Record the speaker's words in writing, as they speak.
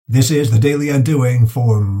This is the Daily Undoing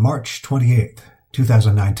for March 28th,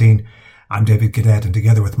 2019. I'm David Cadet, and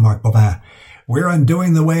together with Mark Bovin, we're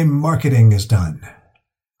undoing the way marketing is done.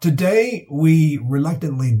 Today, we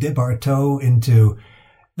reluctantly dip our toe into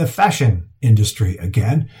the fashion industry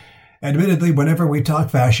again. Admittedly, whenever we talk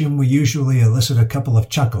fashion, we usually elicit a couple of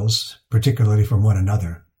chuckles, particularly from one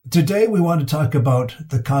another. Today, we want to talk about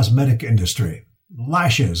the cosmetic industry,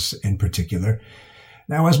 lashes in particular.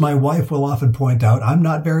 Now, as my wife will often point out, I'm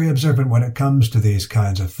not very observant when it comes to these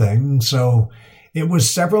kinds of things, so it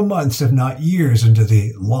was several months, if not years, into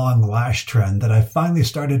the long lash trend that I finally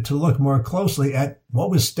started to look more closely at what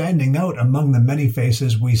was standing out among the many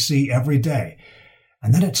faces we see every day.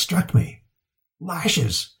 And then it struck me.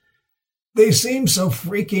 Lashes. They seem so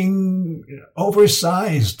freaking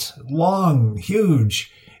oversized, long,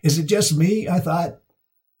 huge. Is it just me? I thought.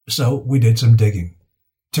 So we did some digging.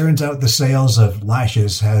 Turns out the sales of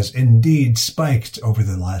lashes has indeed spiked over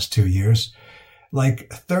the last 2 years, like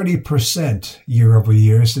 30% year over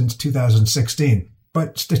year since 2016.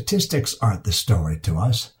 But statistics aren't the story to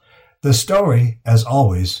us. The story, as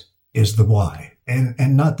always, is the why, and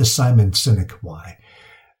not the Simon Sinek why.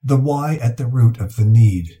 The why at the root of the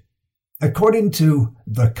need. According to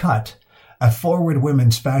The Cut, a forward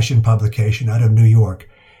women's fashion publication out of New York,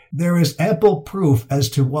 there is ample proof as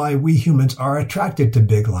to why we humans are attracted to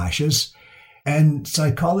big lashes, and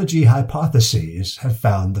psychology hypotheses have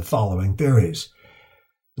found the following theories.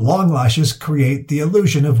 Long lashes create the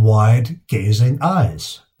illusion of wide, gazing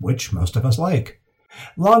eyes, which most of us like.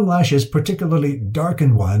 Long lashes, particularly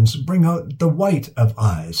darkened ones, bring out the white of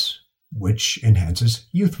eyes, which enhances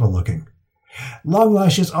youthful looking. Long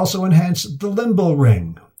lashes also enhance the limbal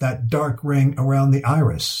ring, that dark ring around the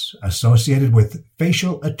iris, associated with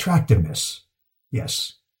facial attractiveness.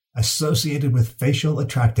 Yes, associated with facial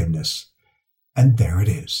attractiveness. And there it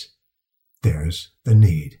is. There's the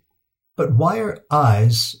need. But why are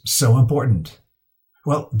eyes so important?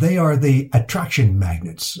 Well, they are the attraction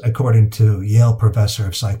magnets, according to Yale professor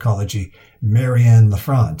of psychology, Marianne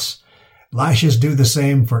LaFrance. Lashes do the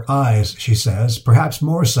same for eyes, she says, perhaps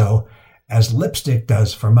more so, as lipstick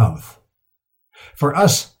does for mouth. For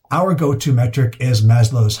us, our go-to metric is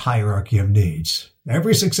Maslow's hierarchy of needs.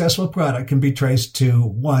 Every successful product can be traced to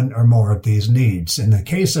one or more of these needs. In the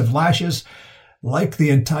case of lashes, like the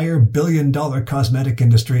entire billion-dollar cosmetic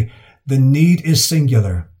industry, the need is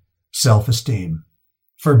singular: self-esteem.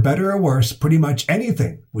 For better or worse, pretty much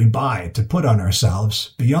anything we buy to put on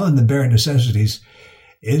ourselves, beyond the bare necessities,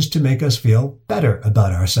 is to make us feel better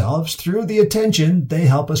about ourselves through the attention they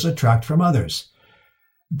help us attract from others.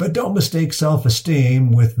 But don't mistake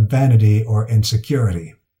self-esteem with vanity or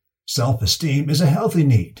insecurity. Self-esteem is a healthy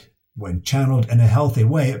need. When channeled in a healthy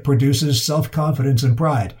way, it produces self-confidence and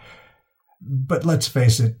pride. But let's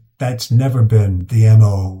face it, that's never been the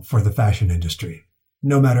MO for the fashion industry,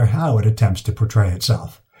 no matter how it attempts to portray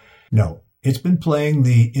itself. No, it's been playing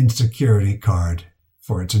the insecurity card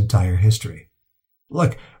for its entire history.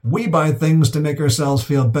 Look, we buy things to make ourselves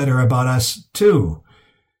feel better about us, too.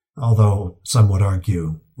 Although some would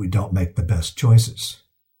argue we don't make the best choices.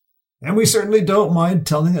 And we certainly don't mind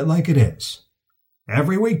telling it like it is.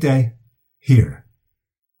 Every weekday, here,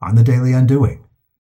 on the Daily Undoing.